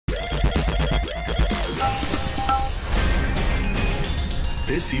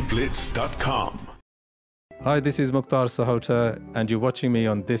desiblitz.com. Hi, this is Mukhtar Sahota, and you're watching me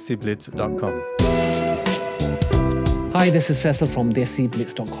on desiblitz.com. Hi, this is Faisal from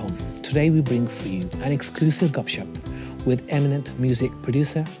desiblitz.com. Today we bring for you an exclusive gupshup with eminent music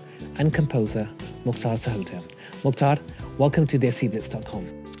producer and composer Mukhtar Sahota. Mukhtar, welcome to desiblitz.com.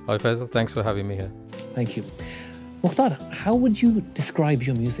 Hi, Faisal. Thanks for having me here. Thank you. Mukhtar, how would you describe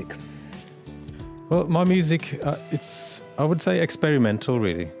your music? Well, my music, I would say experimental,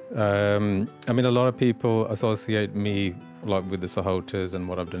 really. I mean, a lot of people associate me like with the Sahotas and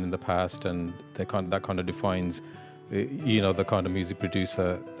what I've done in the past, and that kind of defines, the kind of music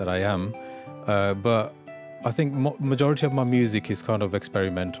producer that I am. But I think majority of my music is kind of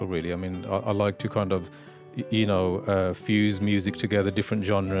experimental, really. I mean, I like to kind of, fuse music together, different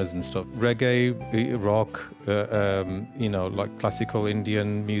genres and stuff. Reggae, rock, like classical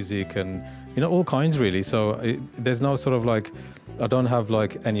Indian music and, all kinds really. So there's no sort of like, I don't have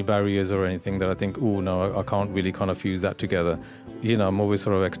like any barriers or anything that I think, oh no, I can't really kind of fuse that together. I'm always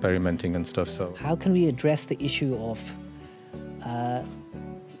sort of experimenting and stuff. So how can we address the issue of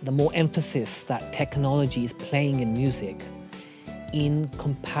the more emphasis that technology is playing in music in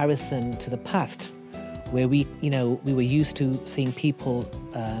comparison to the past, where we were used to seeing people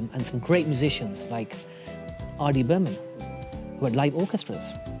and some great musicians like R.D. Burman, who had live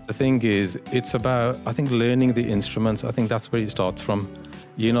orchestras? The thing is, it's about, I think, learning the instruments. I think that's where it starts from.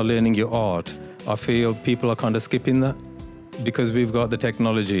 Learning your art. I feel people are kind of skipping that because we've got the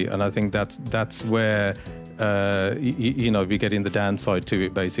technology, and I think that's where we get in the downside to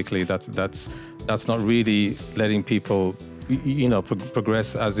it. Basically, that's not really letting people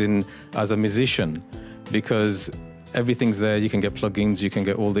progress as a musician, because everything's there. You can get plugins, you can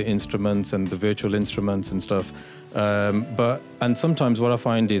get all the instruments and the virtual instruments and stuff. And sometimes what I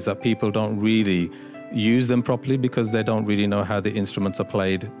find is that people don't really use them properly because they don't really know how the instruments are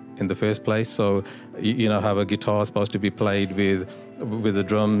played in the first place. So, how a guitar is supposed to be played with the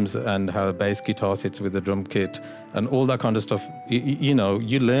drums, and how a bass guitar sits with the drum kit and all that kind of stuff.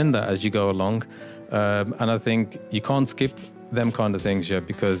 You learn that as you go along. And I think you can't skip them kind of things,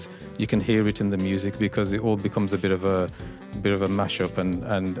 because you can hear it in the music, because it all becomes a bit of a mashup,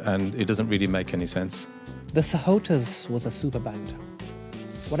 and it doesn't really make any sense. The Sahotas was a super band.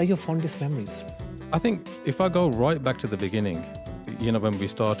 What are your fondest memories? I think if I go right back to the beginning, when we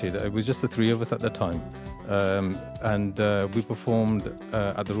started, it was just the three of us at the time. And we performed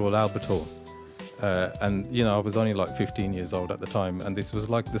at the Royal Albert Hall. And I was only like 15 years old at the time, and this was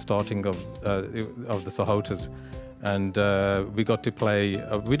like the starting of the Sahotas. And we got to play.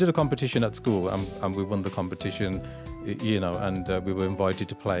 We did a competition at school, and we won the competition. And we were invited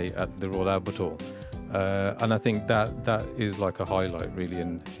to play at the Royal Albert Hall. And I think that is like a highlight, really,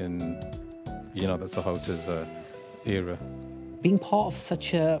 in the Sahotas era. Being part of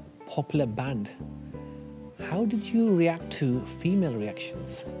such a popular band, how did you react to female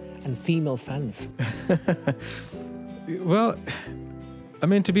reactions and female fans? Well, I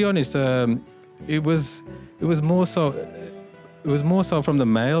mean, to be honest, it was more so. It was more so from the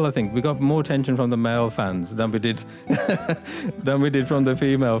male. I think we got more attention from the male fans than we did from the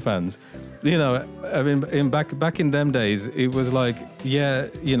female fans. I mean, back in them days, it was like,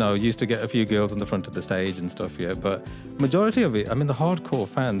 used to get a few girls on the front of the stage and stuff, but majority of it, I mean, the hardcore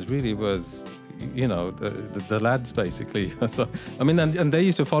fans really was, the lads, basically. So, I mean, and they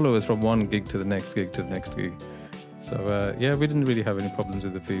used to follow us from one gig to the next gig to the next gig. So, we didn't really have any problems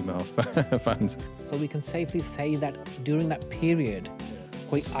with the female fans. So we can safely say that during that period,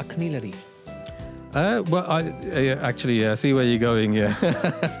 koi akni ladi? Well, I see where you're going, yeah.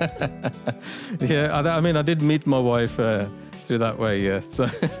 I mean, I did meet my wife through that way, yeah. So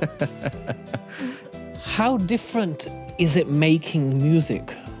how different is it making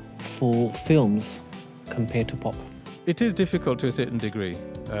music for films compared to pop? It is difficult to a certain degree.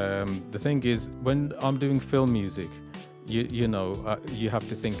 The thing is, when I'm doing film music, you have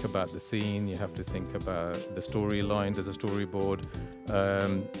to think about the scene, you have to think about the storyline, there's a storyboard,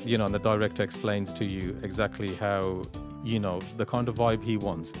 and the director explains to you exactly how, the kind of vibe he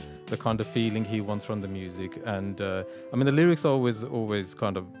wants, the kind of feeling he wants from the music. And I mean, the lyrics are always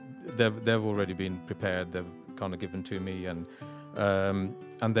kind of, they've already been prepared, they've kind of given to me, and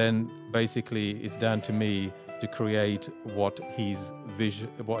then basically it's down to me to create what his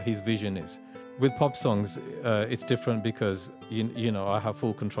vision is. With pop songs, it's different because I have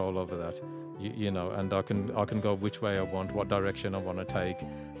full control over that, and I can go which way I want, what direction I want to take.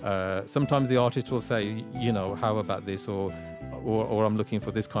 Sometimes the artist will say, how about this, or I'm looking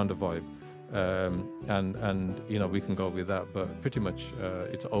for this kind of vibe, and we can go with that. But pretty much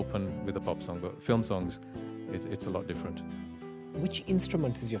it's open with a pop song. But film songs, it's a lot different. Which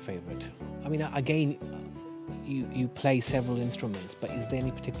instrument is your favorite? I mean, again, you play several instruments, but is there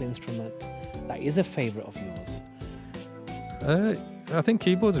any particular instrument that is a favorite of yours? I think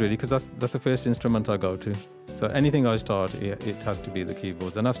keyboards really, because that's the first instrument I go to. So anything I start, it has to be the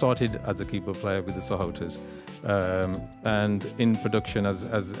keyboards. And I started as a keyboard player with the Sahotas. And in production,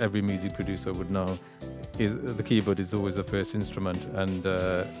 as every music producer would know, the keyboard is always the first instrument. And,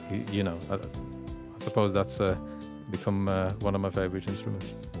 I suppose that's become one of my favorite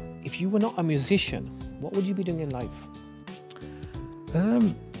instruments. If you were not a musician, what would you be doing in life?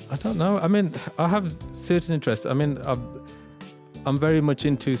 I don't know. I mean, I have certain interests. I mean, I'm very much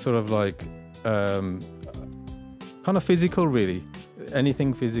into sort of like kind of physical, really.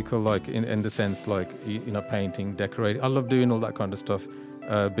 Anything physical, like in the sense like, painting, decorating. I love doing all that kind of stuff,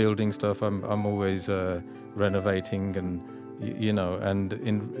 building stuff. I'm always renovating and, and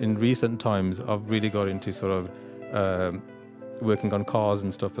in recent times, I've really got into sort of working on cars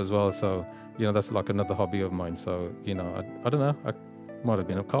and stuff as well. So, that's like another hobby of mine. So, I don't know. I might have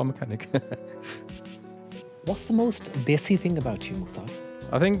been a car mechanic. What's the most desi thing about you, Mukhtar?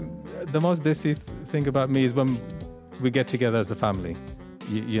 I think the most desi thing about me is when we get together as a family,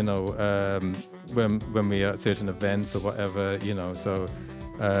 when we are at certain events or whatever, So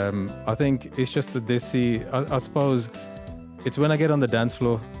I think it's just the desi. I suppose it's when I get on the dance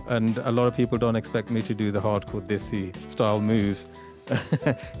floor, and a lot of people don't expect me to do the hardcore desi style moves.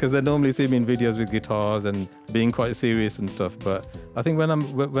 Because they normally see me in videos with guitars and being quite serious and stuff. But I think when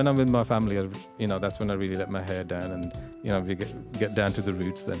I'm with my family, that's when I really let my hair down and we get down to the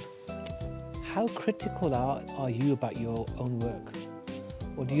roots then. How critical are you about your own work,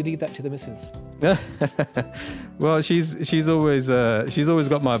 or do you leave that to the missus? Well, she's always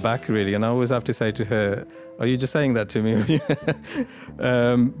got my back really, and I always have to say to her, "Are you just saying that to me?"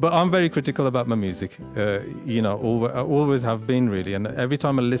 But I'm very critical about my music. I always have been really, and every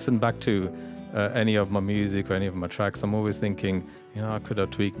time I listen back to any of my music or any of my tracks, I'm always thinking, I could have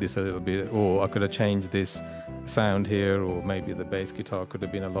tweaked this a little bit, or I could have changed this sound here, or maybe the bass guitar could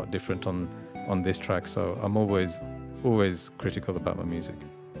have been a lot different on this track. So I'm always critical about my music.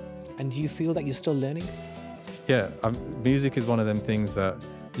 And do you feel that you're still learning? Yeah, music is one of them things that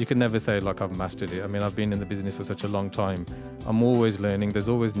you can never say like I've mastered it. I mean, I've been in the business for such a long time. I'm always learning. There's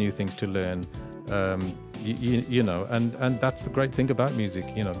always new things to learn. And that's the great thing about music,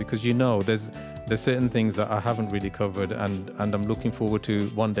 because there's certain things that I haven't really covered, and I'm looking forward to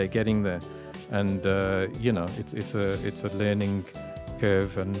one day getting there. And it's a learning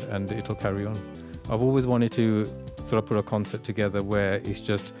curve, and it'll carry on. I've always wanted to sort of put a concert together where it's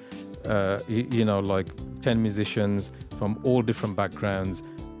just like 10 musicians from all different backgrounds,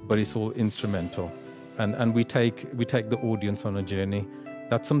 but it's all instrumental, and we take the audience on a journey.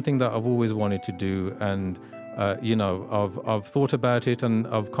 That's something that I've always wanted to do, and I've thought about it, and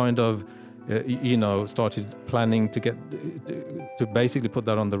I've kind of started planning to basically put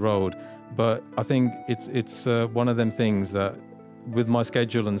that on the road. But I think it's one of them things that, with my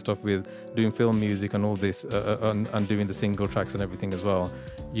schedule and stuff, with doing film music and all this, and doing the single tracks and everything as well,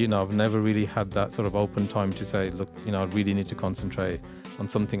 I've never really had that sort of open time to say, look, I really need to concentrate on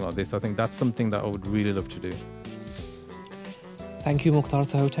something like this. I think that's something that I would really love to do. Thank you, Mukhtar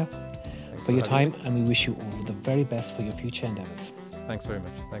Sahota, for your time, and we wish you all the very best for your future endeavors. Thanks very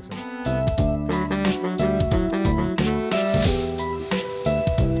much.